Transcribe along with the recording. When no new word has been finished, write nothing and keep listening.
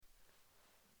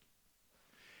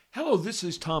Hello, this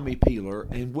is Tommy Peeler,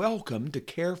 and welcome to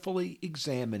Carefully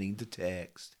Examining the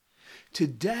Text.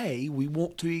 Today we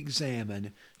want to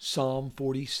examine Psalm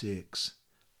 46.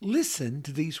 Listen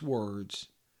to these words.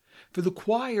 For the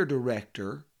choir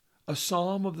director, a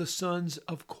psalm of the sons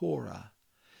of Korah,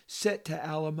 set to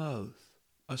Alamoth,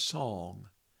 a song.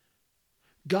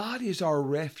 God is our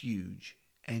refuge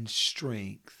and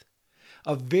strength,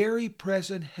 a very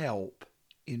present help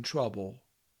in trouble.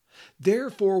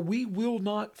 Therefore we will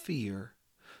not fear,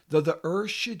 though the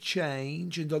earth should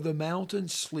change, and though the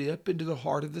mountains slip into the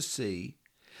heart of the sea,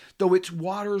 though its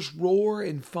waters roar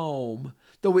and foam,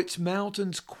 though its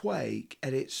mountains quake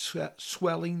at its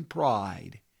swelling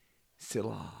pride.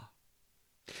 Selah.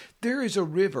 There is a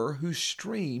river whose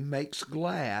stream makes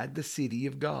glad the city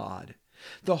of God,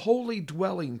 the holy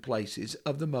dwelling places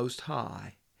of the Most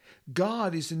High.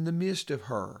 God is in the midst of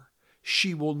her.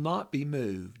 She will not be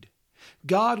moved.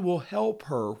 God will help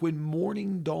her when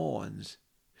morning dawns.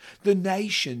 The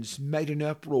nations made an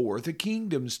uproar, the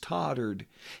kingdoms tottered.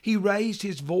 He raised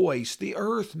his voice, the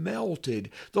earth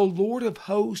melted. The Lord of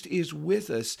hosts is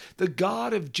with us. The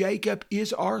God of Jacob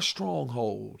is our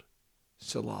stronghold.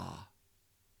 Selah.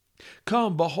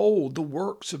 Come, behold the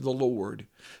works of the Lord,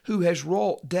 who has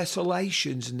wrought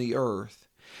desolations in the earth.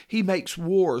 He makes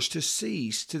wars to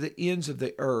cease to the ends of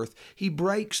the earth. He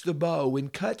breaks the bow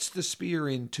and cuts the spear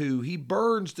in two. He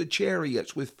burns the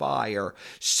chariots with fire.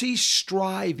 Cease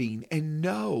striving and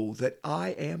know that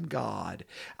I am God.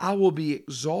 I will be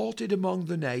exalted among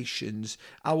the nations.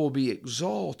 I will be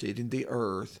exalted in the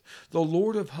earth. The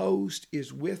Lord of hosts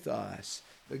is with us.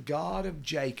 The God of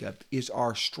Jacob is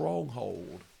our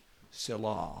stronghold.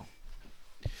 Selah.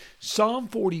 Psalm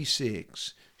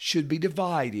 46 should be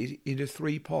divided into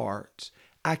three parts.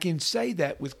 I can say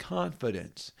that with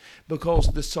confidence because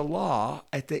the Selah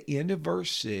at the end of verse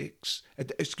 6, at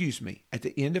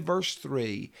the end of verse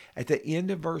 3, at the end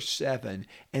of verse 7,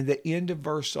 and the end of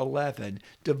verse 11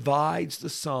 divides the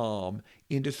psalm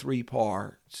into three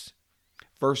parts.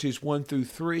 Verses 1 through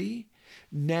 3,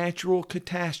 natural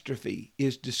catastrophe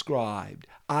is described.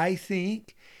 I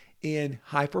think in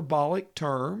hyperbolic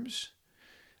terms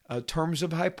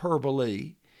of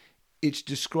hyperbole. It's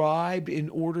described in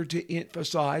order to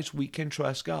emphasize we can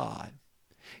trust God.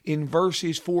 In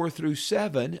verses 4 through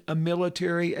 7, a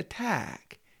military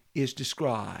attack is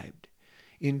described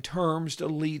in terms to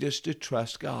lead us to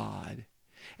trust God.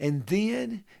 And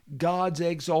then God's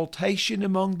exaltation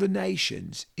among the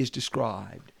nations is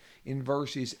described in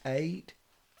verses 8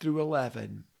 through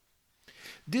 11.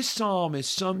 This psalm is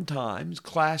sometimes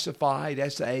classified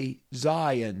as a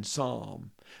Zion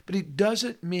psalm, but it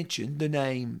doesn't mention the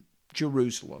name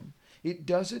Jerusalem. It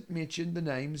doesn't mention the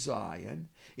name Zion.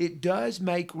 It does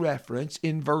make reference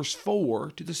in verse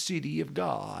 4 to the city of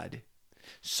God.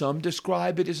 Some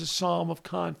describe it as a psalm of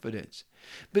confidence,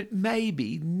 but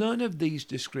maybe none of these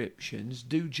descriptions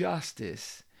do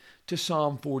justice to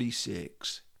Psalm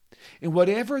 46. And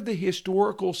whatever the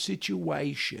historical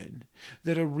situation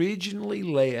that originally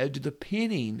led to the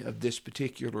penning of this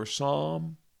particular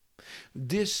psalm,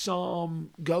 this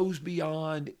psalm goes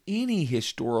beyond any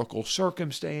historical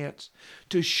circumstance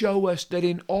to show us that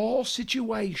in all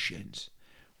situations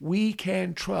we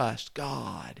can trust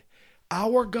God,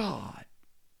 our God,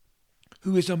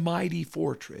 who is a mighty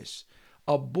fortress,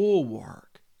 a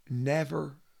bulwark,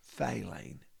 never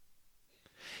failing.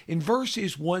 In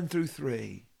verses 1 through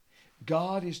 3,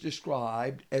 God is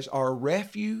described as our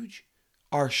refuge,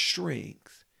 our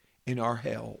strength, and our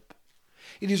help.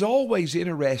 It is always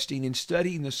interesting in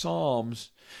studying the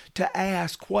Psalms to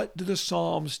ask, what do the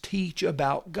Psalms teach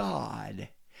about God?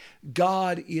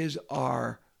 God is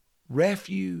our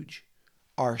refuge,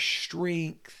 our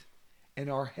strength, and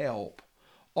our help.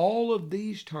 All of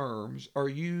these terms are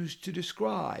used to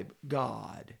describe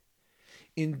God.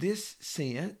 In this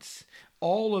sense,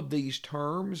 all of these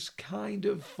terms kind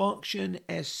of function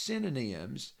as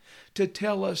synonyms to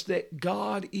tell us that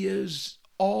God is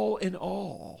all in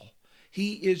all.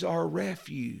 He is our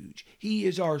refuge. He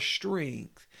is our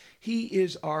strength. He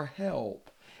is our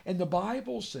help. And the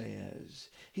Bible says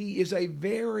He is a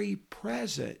very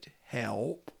present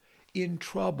help in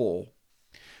trouble.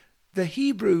 The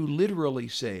Hebrew literally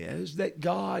says that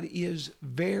God is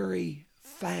very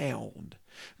found.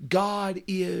 God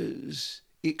is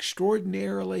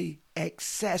extraordinarily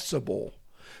accessible.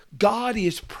 God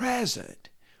is present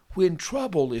when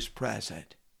trouble is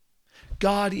present.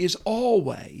 God is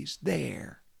always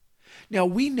there. Now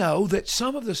we know that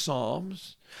some of the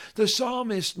Psalms, the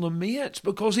psalmist laments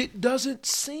because it doesn't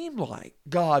seem like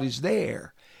God is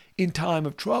there in time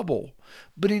of trouble.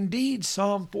 But indeed,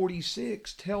 Psalm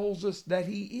 46 tells us that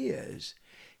He is.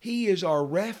 He is our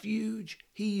refuge.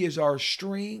 He is our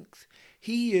strength.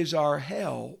 He is our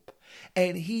help.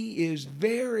 And He is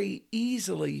very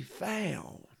easily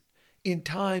found in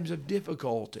times of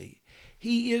difficulty.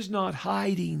 He is not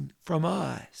hiding from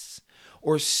us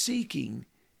or seeking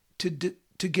to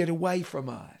get away from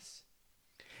us.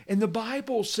 And the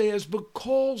Bible says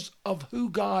because of who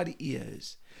God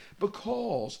is,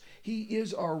 because He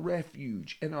is our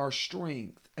refuge and our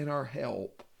strength and our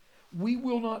help, we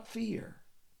will not fear.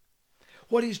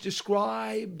 What is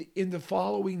described in the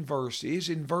following verses,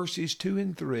 in verses 2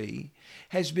 and 3,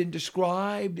 has been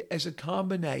described as a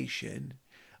combination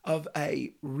of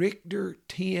a Richter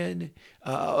 10,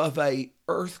 of a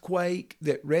earthquake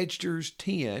that registers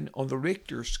 10 on the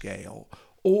Richter scale,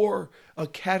 or a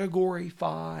Category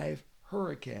 5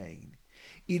 hurricane.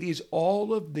 It is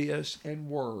all of this and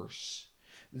worse.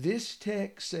 This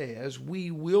text says, we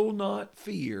will not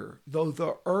fear, though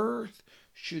the earth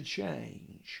should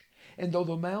change, and though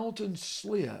the mountains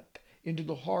slip into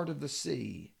the heart of the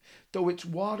sea, though its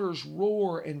waters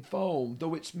roar and foam,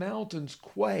 though its mountains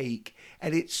quake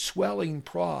at its swelling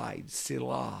pride,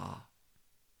 Selah.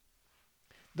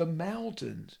 The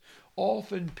mountains,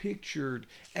 often pictured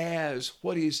as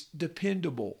what is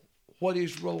dependable, what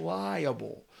is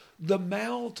reliable, the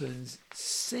mountains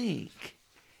sink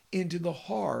into the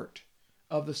heart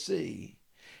of the sea.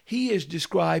 He is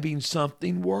describing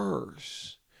something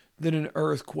worse than an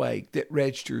earthquake that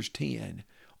registers 10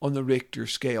 on the Richter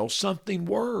scale, something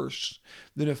worse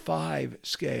than a 5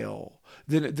 scale,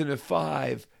 than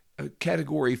a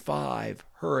Category 5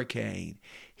 hurricane.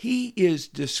 He is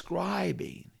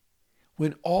describing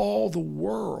when all the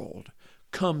world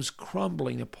comes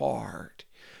crumbling apart.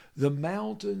 The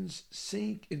mountains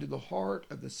sink into the heart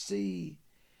of the sea,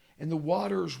 and the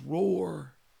waters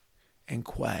roar and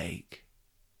quake.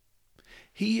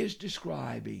 He is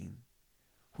describing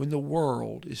when the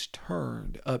world is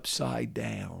turned upside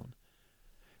down.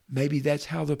 Maybe that's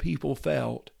how the people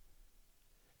felt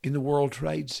in the World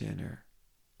Trade Center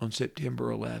on September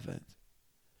 11th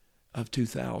of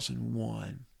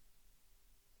 2001.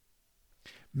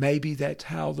 Maybe that's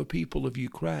how the people of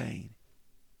Ukraine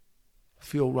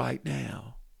feel right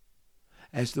now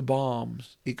as the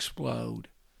bombs explode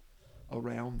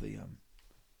around them.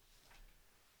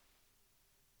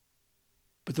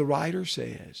 But the writer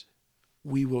says,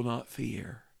 we will not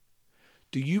fear.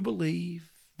 Do you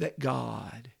believe that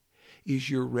God is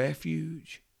your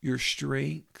refuge, your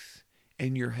strength,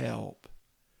 and your help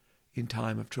in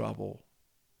time of trouble?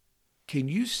 Can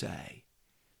you say,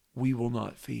 we will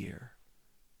not fear?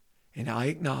 And I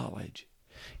acknowledge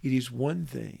it is one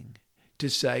thing to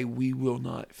say we will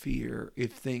not fear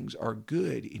if things are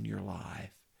good in your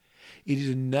life. It is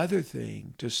another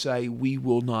thing to say we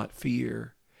will not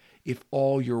fear if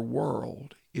all your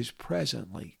world is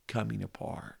presently coming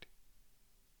apart.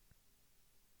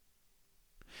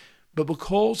 But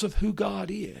because of who God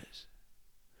is,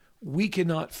 we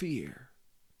cannot fear.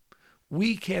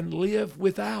 We can live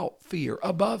without fear,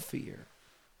 above fear.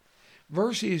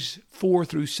 Verses 4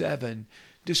 through 7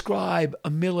 describe a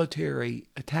military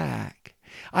attack.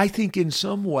 I think in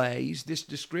some ways this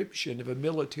description of a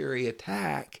military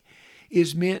attack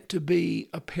is meant to be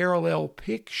a parallel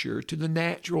picture to the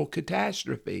natural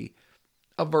catastrophe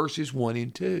of verses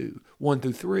 1 through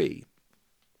 3.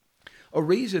 A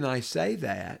reason I say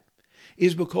that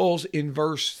is because in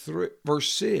verse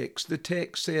 6, the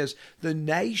text says, the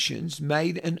nations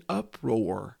made an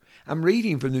uproar. I'm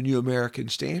reading from the New American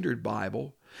Standard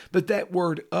Bible, but that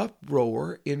word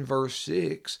uproar in verse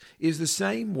 6 is the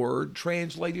same word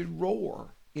translated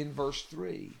roar in verse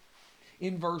 3.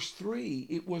 In verse 3,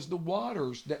 it was the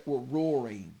waters that were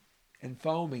roaring and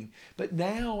foaming. But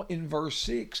now in verse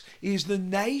 6 is the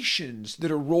nations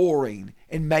that are roaring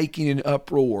and making an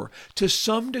uproar. To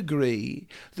some degree,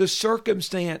 the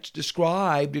circumstance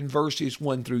described in verses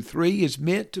 1 through 3 is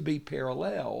meant to be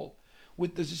parallel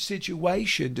with the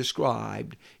situation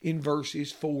described in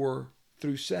verses 4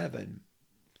 through 7.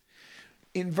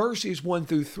 In verses 1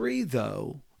 through 3,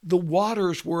 though, the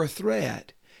waters were a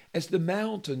threat, as the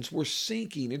mountains were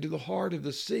sinking into the heart of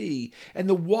the sea, and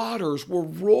the waters were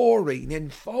roaring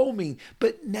and foaming.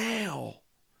 But now,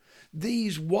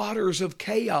 these waters of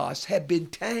chaos have been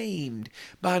tamed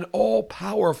by an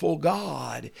all-powerful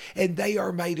God, and they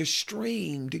are made a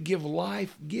stream to give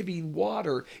life-giving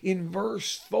water. In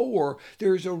verse 4,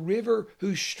 there's a river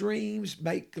whose streams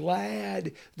make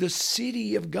glad the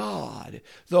city of God,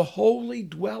 the holy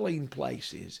dwelling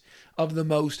places of the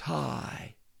Most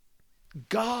High.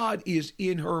 God is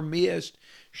in her midst.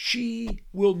 She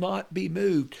will not be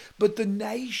moved. But the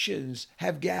nations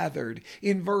have gathered.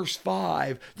 In verse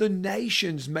 5, the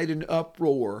nations made an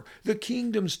uproar. The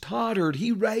kingdoms tottered.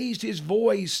 He raised his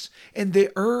voice, and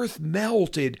the earth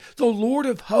melted. The Lord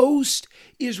of hosts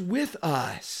is with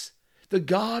us. The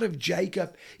God of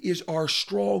Jacob is our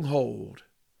stronghold.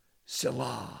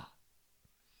 Selah.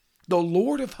 The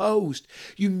Lord of hosts.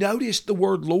 You notice the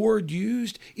word Lord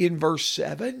used in verse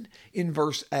 7, in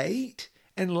verse 8,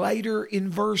 and later in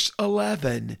verse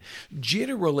 11.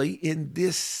 Generally in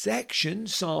this section,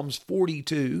 Psalms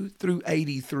 42 through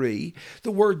 83,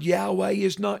 the word Yahweh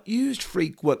is not used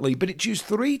frequently, but it's used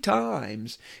 3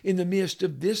 times in the midst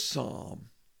of this psalm.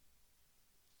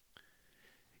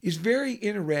 It's very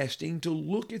interesting to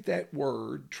look at that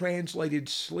word translated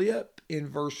slip in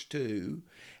verse 2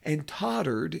 and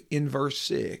tottered in verse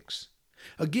 6.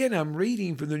 Again, I'm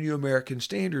reading from the New American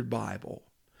Standard Bible.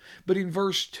 But in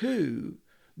verse 2,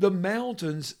 the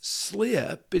mountains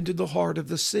slip into the heart of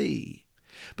the sea.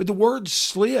 But the word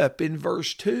slip in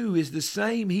verse 2 is the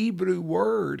same Hebrew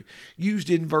word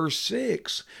used in verse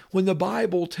 6 when the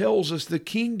Bible tells us the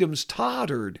kingdoms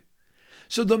tottered.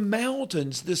 So the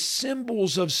mountains, the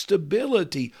symbols of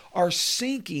stability, are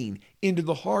sinking into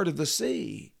the heart of the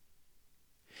sea.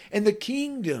 And the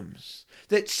kingdoms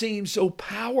that seem so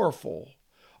powerful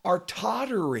are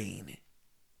tottering.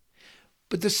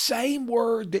 But the same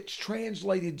word that's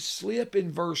translated slip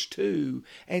in verse 2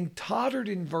 and tottered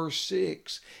in verse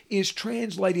 6 is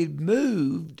translated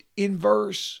moved in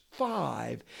verse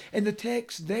 5. And the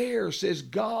text there says,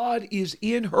 God is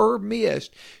in her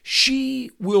midst.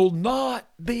 She will not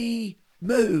be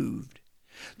moved.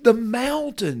 The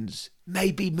mountains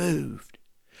may be moved.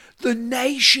 The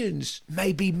nations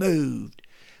may be moved.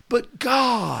 But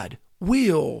God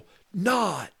will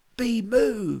not be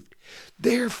moved.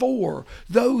 Therefore,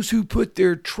 those who put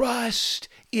their trust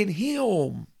in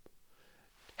Him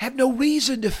have no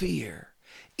reason to fear,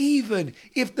 even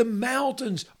if the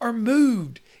mountains are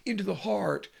moved into the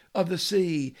heart of the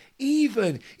sea,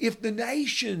 even if the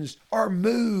nations are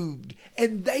moved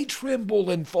and they tremble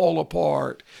and fall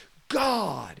apart.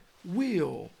 God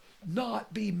will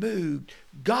not be moved.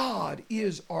 God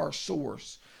is our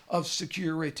source of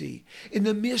security. In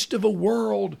the midst of a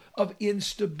world of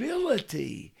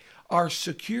instability, our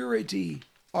security,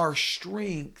 our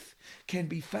strength can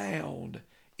be found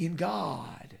in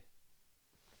God.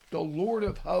 The Lord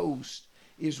of hosts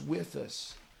is with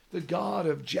us. The God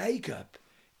of Jacob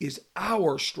is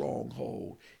our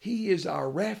stronghold. He is our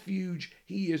refuge.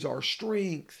 He is our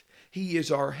strength. He is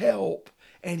our help.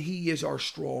 And He is our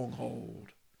stronghold.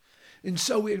 And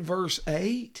so in verse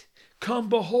 8, come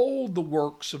behold the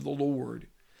works of the Lord,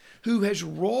 who has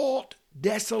wrought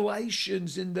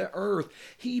desolations in the earth.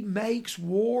 He makes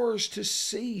wars to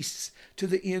cease to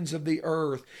the ends of the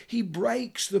earth. He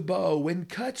breaks the bow and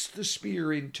cuts the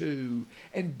spear in two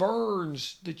and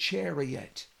burns the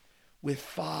chariot with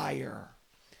fire.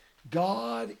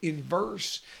 God in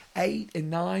verses 8 and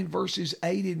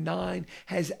 9,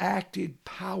 has acted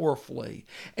powerfully,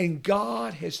 and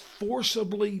God has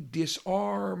forcibly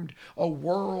disarmed a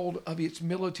world of its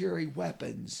military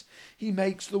weapons. He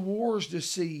makes the wars to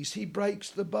cease. He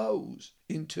breaks the bows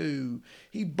in two.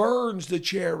 He burns the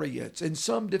chariots, and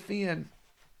some defend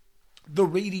the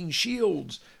reading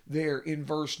shields there in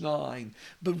verse 9.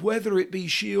 But whether it be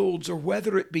shields or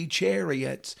whether it be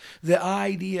chariots, the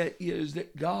idea is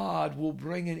that God will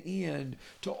bring an end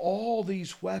to all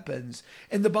these weapons.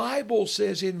 And the Bible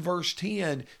says in verse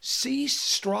 10, cease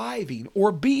striving,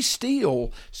 or be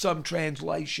still, some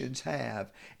translations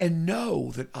have, and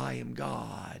know that I am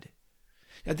God.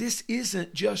 Now this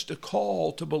isn't just a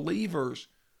call to believers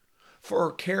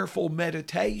for careful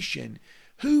meditation.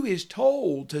 Who is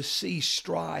told to cease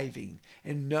striving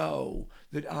and know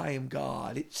that I am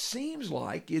God? It seems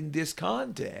like in this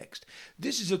context,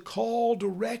 this is a call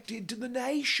directed to the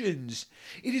nations.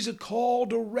 It is a call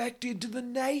directed to the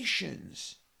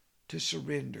nations to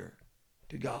surrender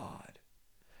to God,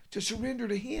 to surrender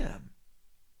to Him.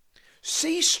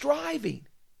 Cease striving.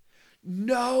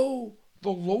 Know the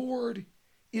Lord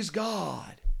is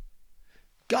God.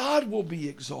 God will be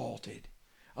exalted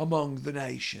among the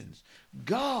nations.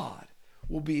 God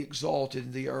will be exalted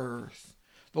in the earth.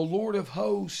 The Lord of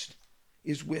hosts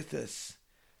is with us.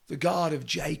 The God of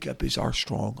Jacob is our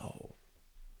stronghold.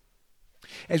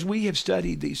 As we have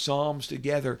studied these Psalms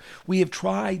together, we have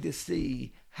tried to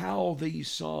see how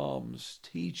these Psalms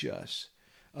teach us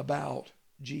about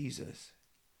Jesus.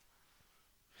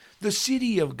 The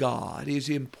city of God is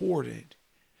important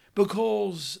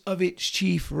because of its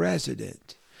chief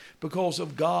resident, because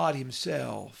of God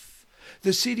Himself.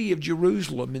 The city of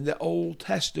Jerusalem in the Old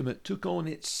Testament took on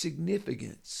its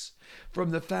significance from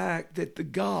the fact that the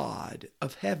God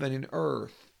of heaven and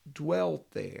earth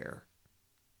dwelt there.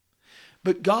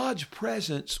 But God's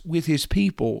presence with His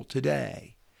people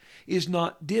today is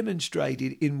not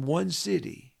demonstrated in one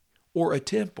city or a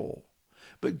temple,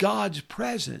 but God's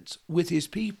presence with His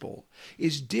people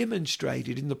is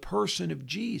demonstrated in the person of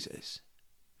Jesus.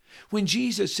 When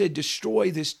Jesus said,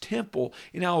 destroy this temple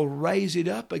and I'll raise it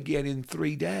up again in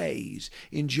 3 days,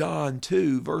 in John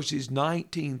 2, verses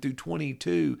 19 through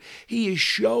 22, He is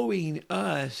showing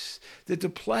us that the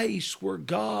place where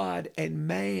God and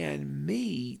man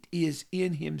meet is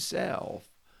in Himself.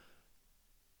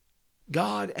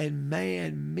 God and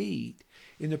man meet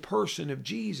in the person of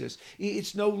Jesus.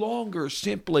 It's no longer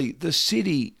simply the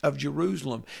city of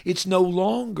Jerusalem. It's no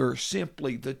longer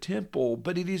simply the temple,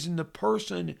 but it is in the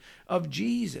person of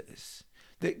Jesus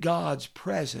that God's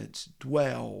presence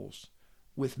dwells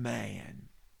with man.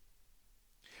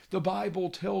 The Bible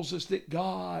tells us that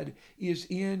God is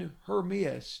in her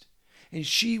midst, and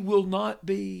she will not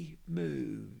be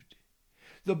moved.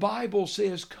 The Bible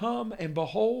says, come and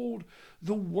behold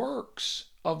the works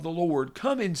of the Lord.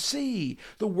 Come and see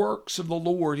the works of the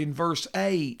Lord in verse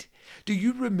 8. Do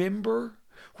you remember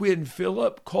when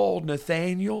Philip called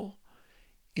Nathanael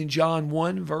in John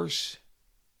 1 verse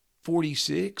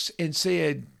 46 and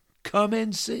said, come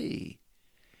and see,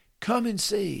 come and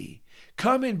see,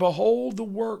 come and behold the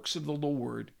works of the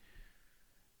Lord.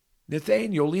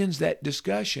 Nathanael ends that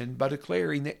discussion by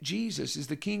declaring that Jesus is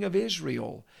the King of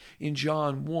Israel in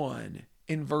John 1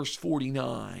 in verse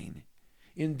 49.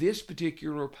 In this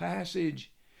particular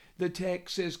passage, the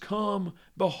text says, come,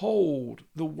 behold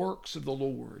the works of the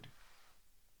Lord.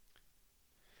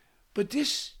 But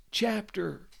this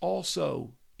chapter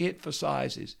also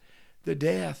emphasizes the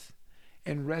death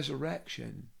and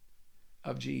resurrection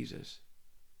of Jesus.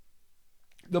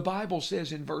 The Bible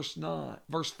says in verse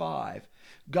 5,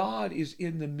 God is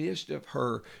in the midst of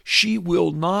her. She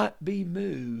will not be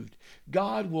moved.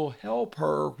 God will help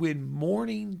her when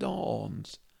morning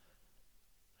dawns.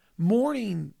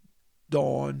 Morning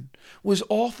dawn was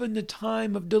often the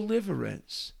time of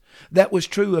deliverance. That was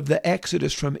true of the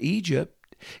Exodus from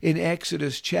Egypt in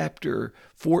Exodus chapter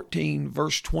 14,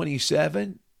 verse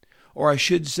 27. Or I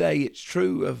should say it's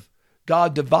true of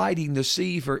God dividing the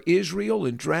sea for Israel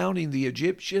and drowning the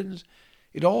Egyptians.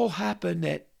 It all happened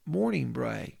at morning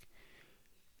break.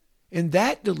 And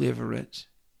that deliverance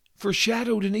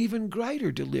foreshadowed an even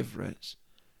greater deliverance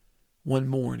one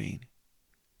morning,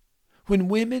 when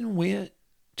women went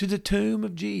to the tomb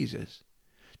of Jesus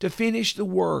to finish the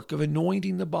work of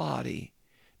anointing the body.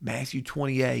 Matthew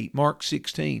 28, Mark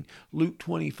 16, Luke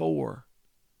 24,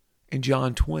 and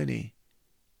John 20.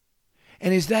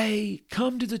 And as they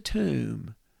come to the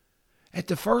tomb at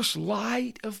the first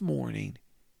light of morning,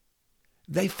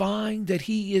 they find that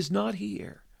He is not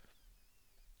here,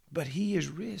 but He is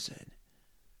risen.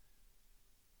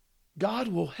 God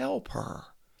will help her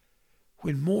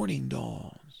when morning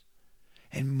dawns.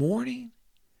 And morning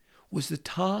was the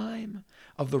time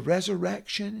of the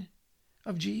resurrection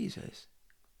of Jesus.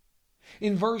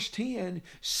 In verse 10,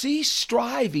 cease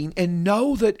striving and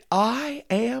know that I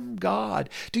am God.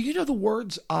 Do you know the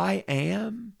words I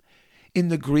am in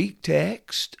the Greek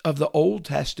text of the Old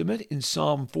Testament in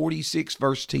Psalm 46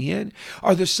 verse 10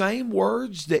 are the same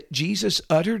words that Jesus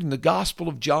uttered in the Gospel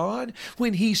of John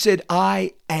when He said,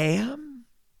 I am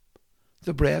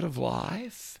the bread of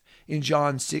life? In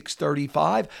John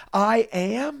 6:35, I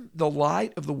am the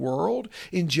light of the world.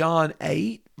 In John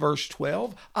 8, verse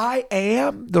 12, I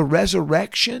am the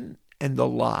resurrection and the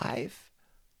life.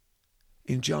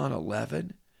 In John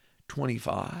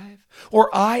 11:25, or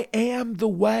I am the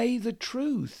way, the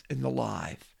truth, and the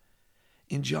life.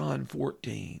 In John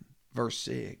 14, verse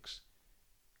 6.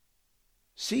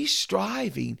 Cease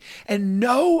striving and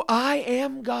know I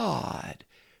am God.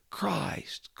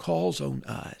 Christ calls on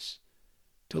us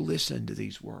to listen to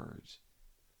these words.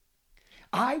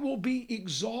 I will be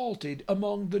exalted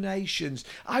among the nations.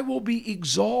 I will be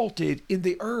exalted in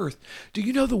the earth. Do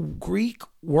you know the Greek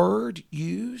word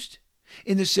used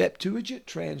in the Septuagint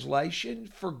translation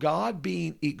for God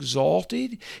being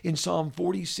exalted in Psalm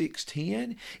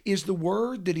 46:10 is the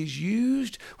word that is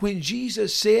used when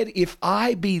Jesus said, if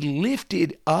I be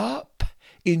lifted up,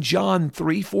 in John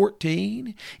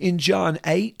 3:14, in John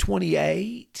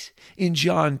 8:28, in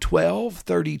John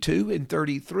 12:32 and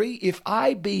 33, if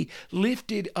I be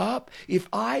lifted up, if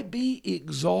I be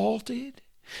exalted,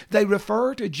 they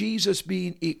refer to Jesus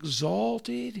being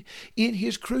exalted in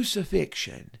His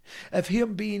crucifixion, of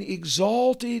Him being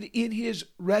exalted in His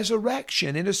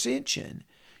resurrection and ascension.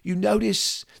 You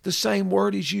notice the same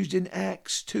word is used in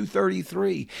Acts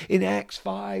 2:33, in Acts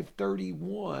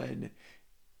 5:31.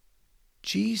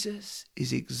 Jesus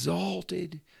is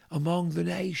exalted among the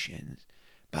nations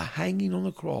by hanging on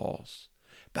the cross,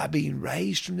 by being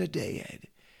raised from the dead,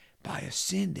 by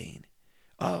ascending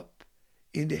up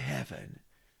into heaven.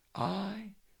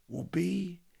 I will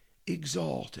be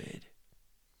exalted.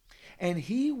 And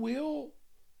he will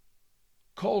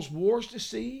cause wars to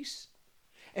cease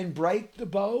and break the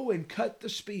bow and cut the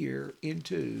spear in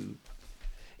two.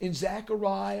 In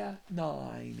Zechariah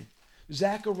 9,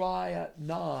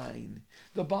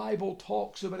 the Bible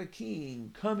talks about a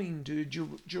king coming to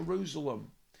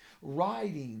Jerusalem,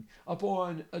 riding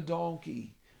upon a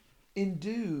donkey,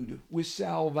 endued with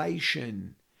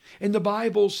salvation. And the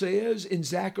Bible says in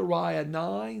Zechariah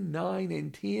 9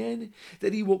 and 10,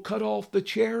 that he will cut off the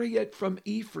chariot from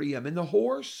Ephraim and the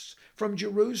horse from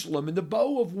Jerusalem, and the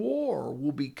bow of war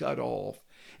will be cut off,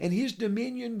 and his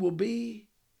dominion will be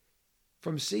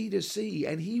from sea to sea,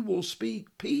 and he will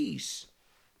speak peace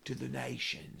to the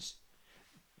nations.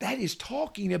 That is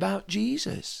talking about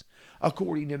Jesus,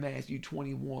 according to Matthew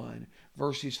 21,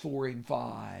 verses 4 and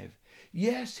 5.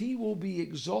 Yes, he will be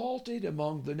exalted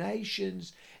among the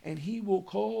nations, and he will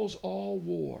cause all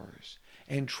wars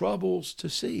and troubles to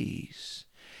cease.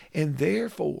 And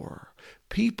therefore,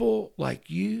 people like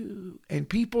you and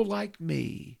people like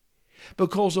me,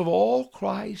 because of all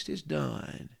Christ has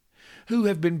done, who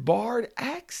have been barred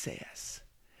access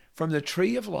from the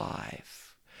tree of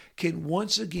life, can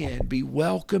once again be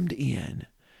welcomed in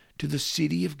to the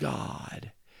city of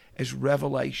God, as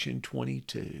Revelation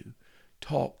 22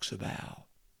 talks about.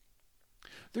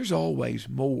 There's always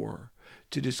more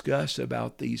to discuss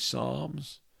about these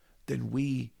Psalms than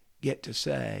we get to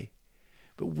say,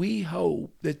 but we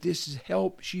hope that this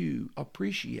helps you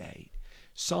appreciate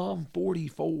Psalm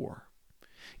 44.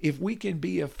 If we can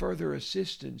be of further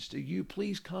assistance to you,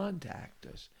 please contact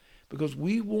us, because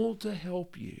we want to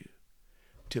help you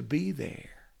to be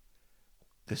there,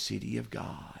 the city of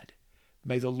God.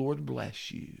 May the Lord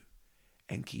bless you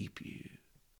and keep you.